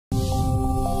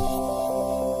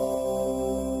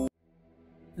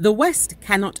The West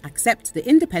cannot accept the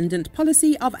independent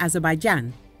policy of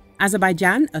Azerbaijan.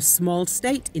 Azerbaijan, a small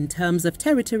state in terms of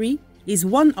territory, is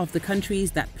one of the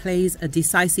countries that plays a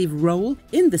decisive role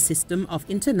in the system of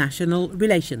international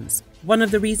relations. One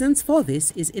of the reasons for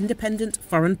this is independent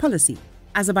foreign policy.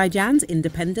 Azerbaijan's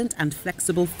independent and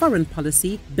flexible foreign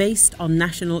policy based on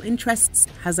national interests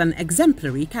has an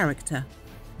exemplary character.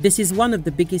 This is one of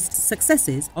the biggest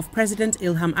successes of President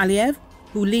Ilham Aliyev,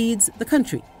 who leads the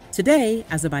country. Today,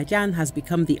 Azerbaijan has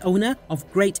become the owner of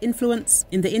great influence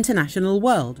in the international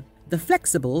world. The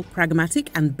flexible, pragmatic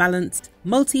and balanced,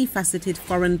 multifaceted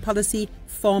foreign policy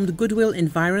formed goodwill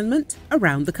environment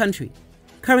around the country.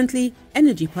 Currently,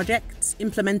 energy projects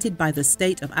implemented by the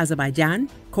state of Azerbaijan,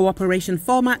 cooperation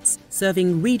formats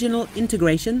serving regional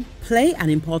integration, play an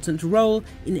important role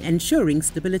in ensuring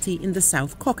stability in the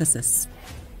South Caucasus.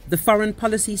 The foreign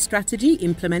policy strategy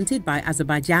implemented by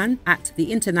Azerbaijan at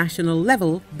the international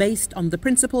level, based on the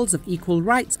principles of equal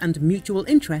rights and mutual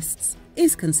interests,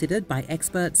 is considered by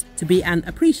experts to be an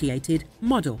appreciated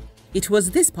model. It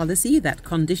was this policy that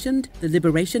conditioned the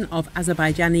liberation of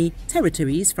Azerbaijani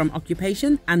territories from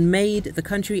occupation and made the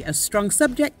country a strong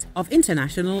subject of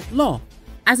international law.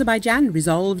 Azerbaijan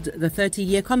resolved the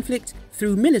 30-year conflict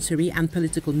through military and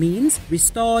political means,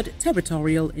 restored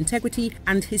territorial integrity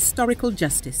and historical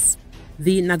justice.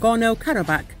 The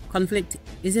Nagorno-Karabakh conflict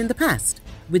is in the past.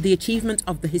 With the achievement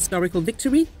of the historical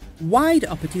victory, wide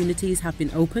opportunities have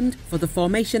been opened for the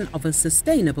formation of a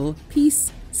sustainable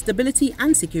peace, stability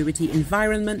and security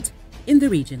environment in the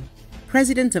region.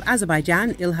 President of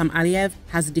Azerbaijan, Ilham Aliyev,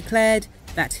 has declared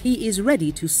that he is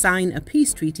ready to sign a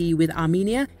peace treaty with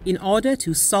Armenia in order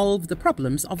to solve the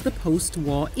problems of the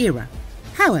post-war era.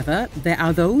 However, there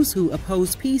are those who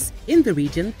oppose peace in the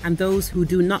region and those who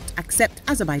do not accept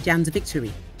Azerbaijan's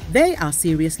victory. They are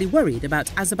seriously worried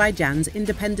about Azerbaijan's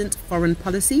independent foreign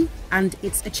policy and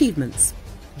its achievements.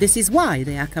 This is why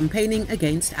they are campaigning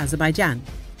against Azerbaijan.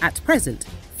 At present,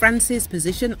 France's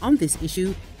position on this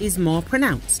issue is more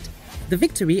pronounced. The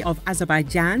victory of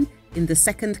Azerbaijan in the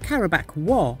Second Karabakh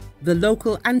War, the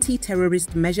local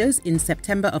anti-terrorist measures in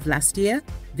September of last year,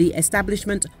 the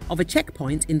establishment of a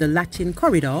checkpoint in the Lachin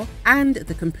corridor, and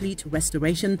the complete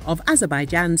restoration of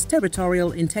Azerbaijan's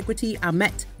territorial integrity are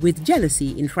met with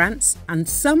jealousy in France and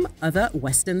some other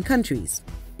Western countries.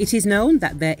 It is known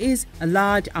that there is a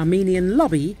large Armenian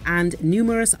lobby and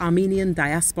numerous Armenian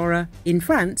diaspora in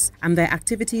France, and their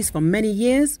activities for many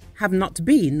years have not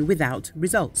been without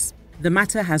results. The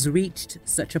matter has reached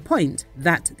such a point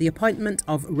that the appointment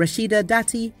of Rachida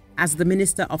Dati as the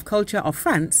Minister of Culture of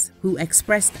France, who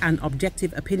expressed an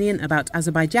objective opinion about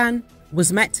Azerbaijan,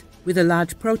 was met with a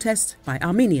large protest by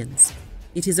Armenians.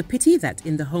 It is a pity that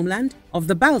in the homeland of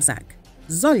the Balzac,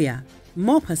 Zolia,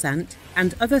 Maupassant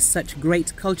and other such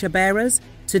great culture bearers,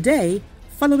 today,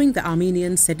 following the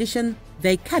Armenian sedition,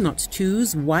 they cannot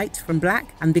choose white from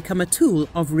black and become a tool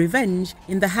of revenge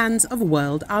in the hands of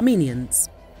world Armenians.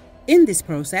 In this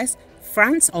process,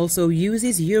 France also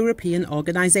uses European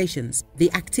organizations.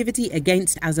 The activity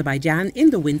against Azerbaijan in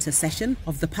the winter session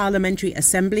of the Parliamentary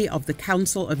Assembly of the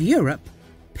Council of Europe,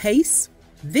 PACE,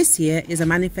 this year is a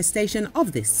manifestation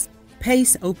of this.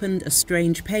 PACE opened a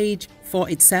strange page for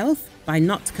itself by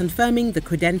not confirming the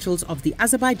credentials of the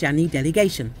Azerbaijani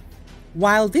delegation.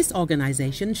 While this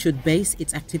organization should base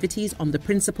its activities on the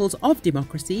principles of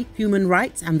democracy, human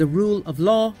rights and the rule of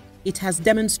law, it has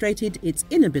demonstrated its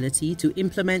inability to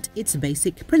implement its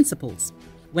basic principles.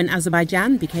 When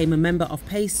Azerbaijan became a member of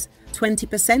PACE,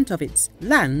 20% of its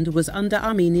land was under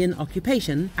Armenian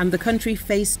occupation, and the country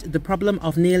faced the problem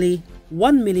of nearly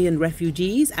 1 million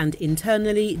refugees and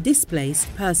internally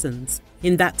displaced persons.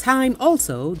 In that time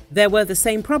also, there were the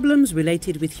same problems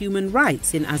related with human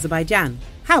rights in Azerbaijan.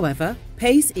 However,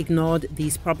 PACE ignored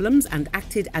these problems and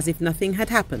acted as if nothing had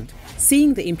happened.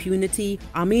 Seeing the impunity,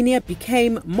 Armenia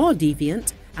became more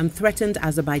deviant and threatened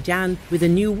Azerbaijan with a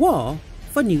new war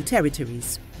for new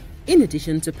territories. In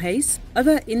addition to PACE,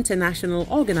 other international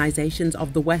organizations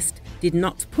of the West did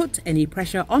not put any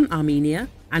pressure on Armenia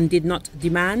and did not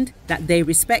demand that they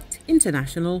respect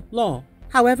international law.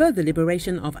 However, the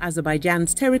liberation of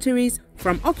Azerbaijan's territories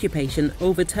from occupation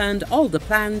overturned all the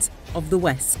plans of the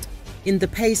West. In the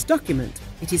PACE document,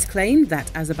 it is claimed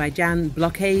that Azerbaijan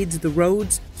blockades the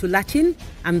roads to Lachin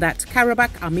and that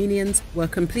Karabakh Armenians were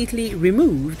completely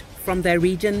removed from their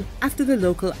region after the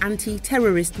local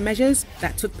anti-terrorist measures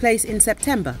that took place in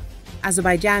September.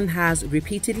 Azerbaijan has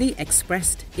repeatedly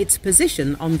expressed its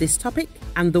position on this topic,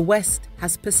 and the West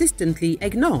has persistently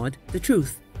ignored the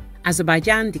truth.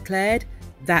 Azerbaijan declared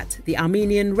that the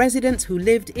Armenian residents who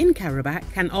lived in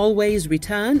Karabakh can always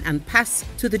return and pass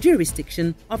to the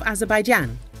jurisdiction of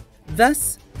Azerbaijan.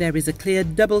 Thus, there is a clear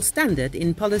double standard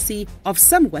in policy of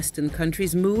some Western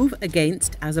countries' move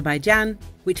against Azerbaijan,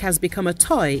 which has become a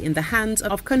toy in the hands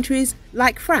of countries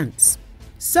like France.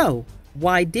 So,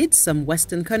 why did some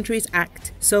Western countries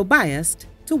act so biased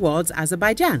towards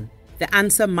Azerbaijan? The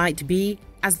answer might be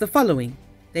as the following.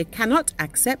 They cannot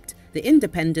accept the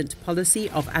independent policy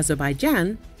of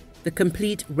Azerbaijan, the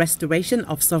complete restoration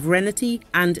of sovereignty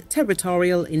and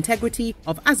territorial integrity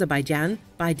of Azerbaijan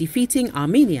by defeating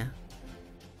Armenia.